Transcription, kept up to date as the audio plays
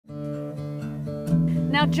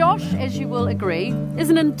Now Josh, as you will agree, is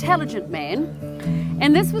an intelligent man,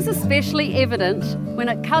 and this was especially evident when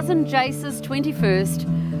at cousin Jace's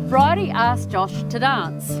 21st, Brydie asked Josh to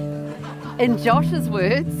dance. In Josh's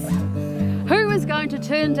words, who is going to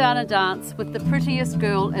turn down a dance with the prettiest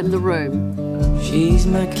girl in the room? She's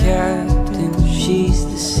my captain, she's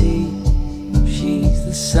the sea, she's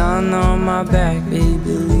the sun on my back, baby,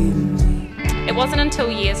 believe me. It wasn't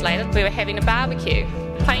until years later we were having a barbecue,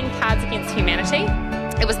 playing Cards Against Humanity.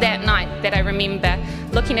 It was that night that I remember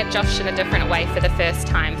looking at Josh in a different way for the first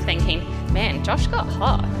time, thinking, man, Josh got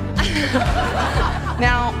hot.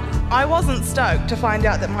 Now, I wasn't stoked to find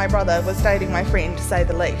out that my brother was dating my friend, to say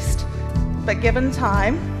the least. But given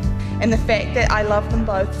time, and the fact that I love them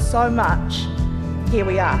both so much, here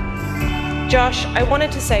we are. Josh, I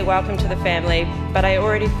wanted to say welcome to the family, but I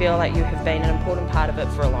already feel like you have been an important part of it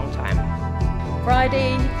for a long time.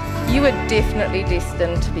 Brydie, you are definitely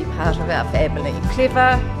destined to be part of our family.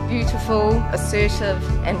 Clever, beautiful, assertive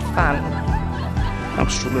and fun. I'm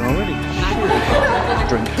struggling already.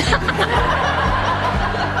 Drink.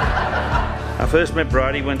 I first met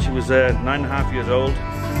Brydie when she was 9.5 years old.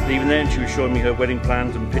 Even then she was showing me her wedding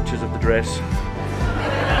plans and pictures of the dress.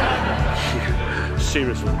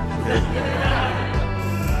 Seriously.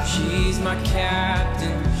 She's my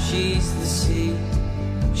captain, she's the sea,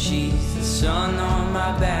 she's the sun on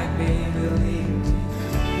my back, baby, believe me.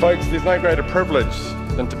 Folks, there's no greater privilege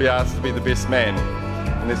than to be asked to be the best man,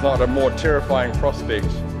 and there's not a more terrifying prospect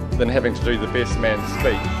than having to do the best man's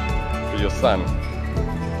speech for your son.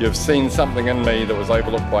 You've seen something in me that was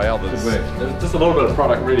overlooked by others. Just a little bit of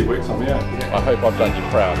product really works on me. I hope I've done you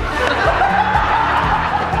proud.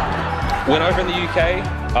 When over in the UK,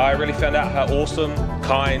 I really found out how awesome,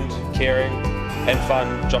 kind, caring and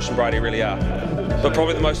fun Josh and Brydie really are. But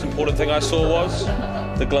probably the most important thing I saw was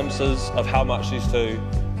the glimpses of how much these two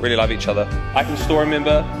really love each other. I can still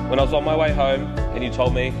remember when I was on my way home and you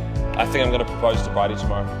told me, I think I'm going to propose to Brydie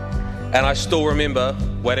tomorrow. And I still remember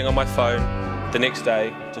waiting on my phone the next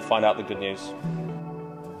day to find out the good news.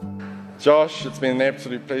 Josh, it's been an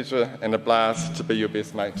absolute pleasure and a blast to be your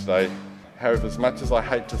best mate today. However, as much as I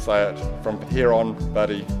hate to say it, from here on,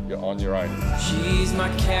 buddy, you're on your own. She's my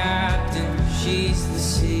captain, she's the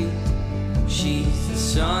sea, she's the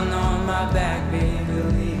sun on my back, baby,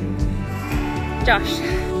 believe me. Josh,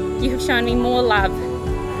 you have shown me more love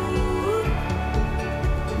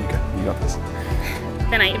Okay, you got this.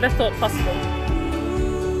 than I ever thought possible.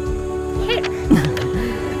 Heck.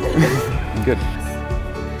 Good.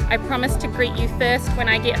 I promise to greet you first when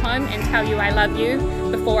I get home and tell you I love you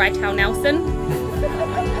before I tell Nelson.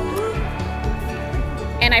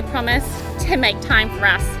 And I promise to make time for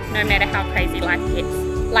us no matter how crazy life gets.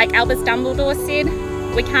 Like Albus Dumbledore said,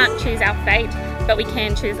 we can't choose our fate, but we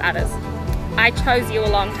can choose others. I chose you a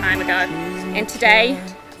long time ago, and today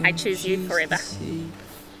I choose you forever.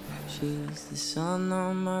 She's the sun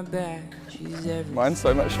on my back, she's everything. Mine's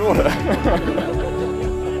so much shorter.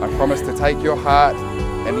 I promise to take your heart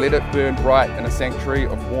and let it burn bright in a sanctuary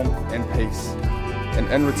of warmth and peace. And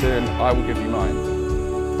in return, I will give you mine.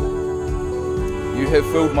 You have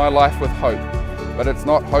filled my life with hope, but it's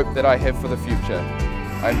not hope that I have for the future.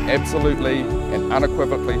 I'm absolutely and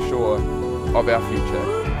unequivocally sure of our future.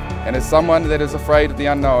 And as someone that is afraid of the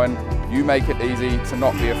unknown, you make it easy to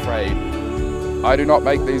not be afraid. I do not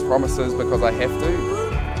make these promises because I have to.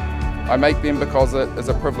 I make them because it is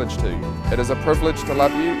a privilege to. It is a privilege to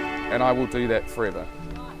love you, and I will do that forever.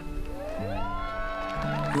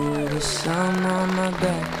 You're the sun on my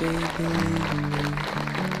back, baby,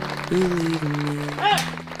 believe in me.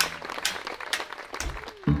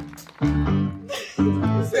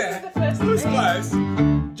 Who's that? Who's close?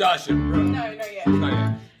 Josh and Brydie. No, not yet. Not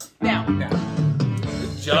yet. Now.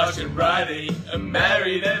 Josh and Brydie are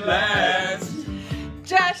married at last.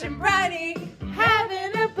 Josh and Brydie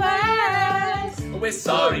having a blast. We're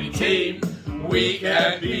sorry, team, we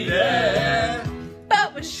can't be there.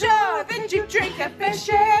 But we're sure that you drink a fair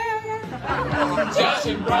share. Josh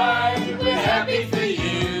and Brydie, we're happy for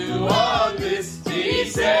you on this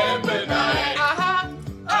December night.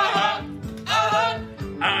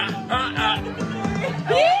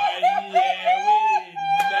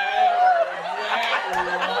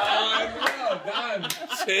 Well done,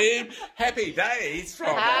 team. Happy days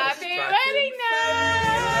from Happy wedding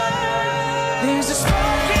night. There's a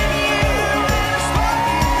spark in you and a spark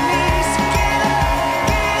in me, so get up,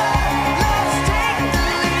 let's take the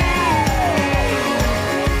lead.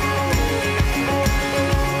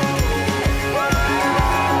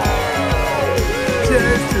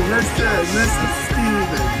 Cheers to Mr. and Mrs.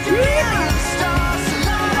 Stevens.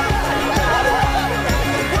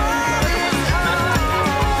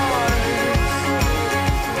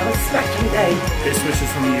 Best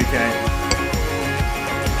wishes from the UK.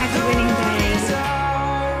 Happy wedding day.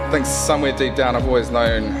 I think somewhere deep down I've always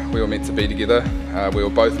known we were meant to be together. We were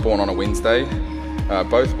both born on a Wednesday,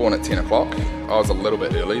 both born at 10 o'clock. I was a little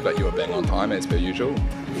bit early, but you were bang on time as per usual.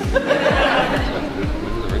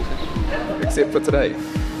 Except for today.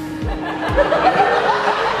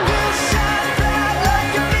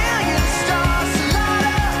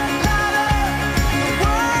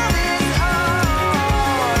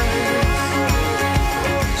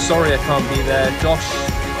 Sorry I can't be there, Josh.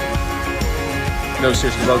 No,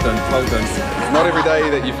 seriously, well done, well done. It's not every day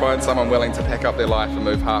that you find someone willing to pack up their life and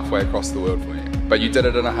move halfway across the world for you. But you did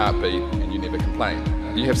it in a heartbeat and you never complained.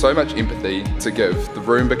 You have so much empathy to give. The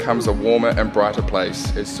room becomes a warmer and brighter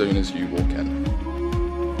place as soon as you walk in.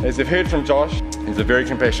 As you've heard from Josh, he's a very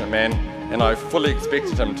compassionate man, and I fully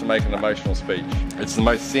expected him to make an emotional speech. It's the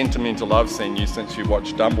most sentimental I've seen you since you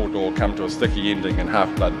watched Dumbledore come to a sticky ending in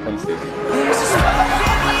Half-Blood Princess.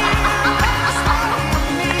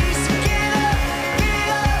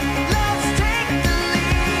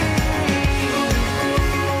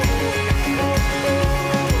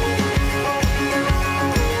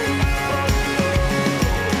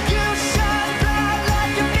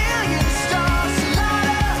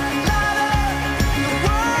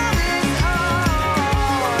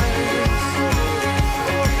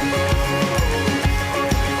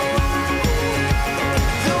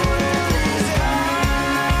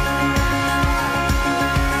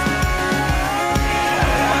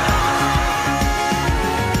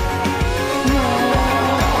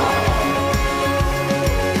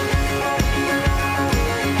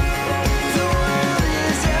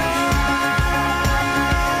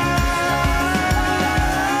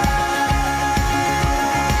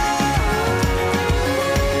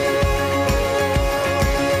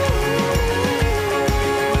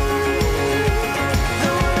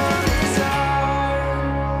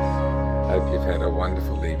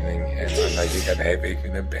 Have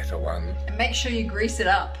even a better one. And make sure you grease it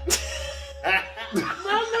up. Mum,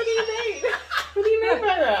 what do you mean? What do you mean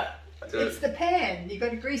by that? It's the pan. You've got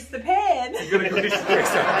to grease the pan. You've got to grease the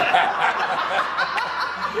pan.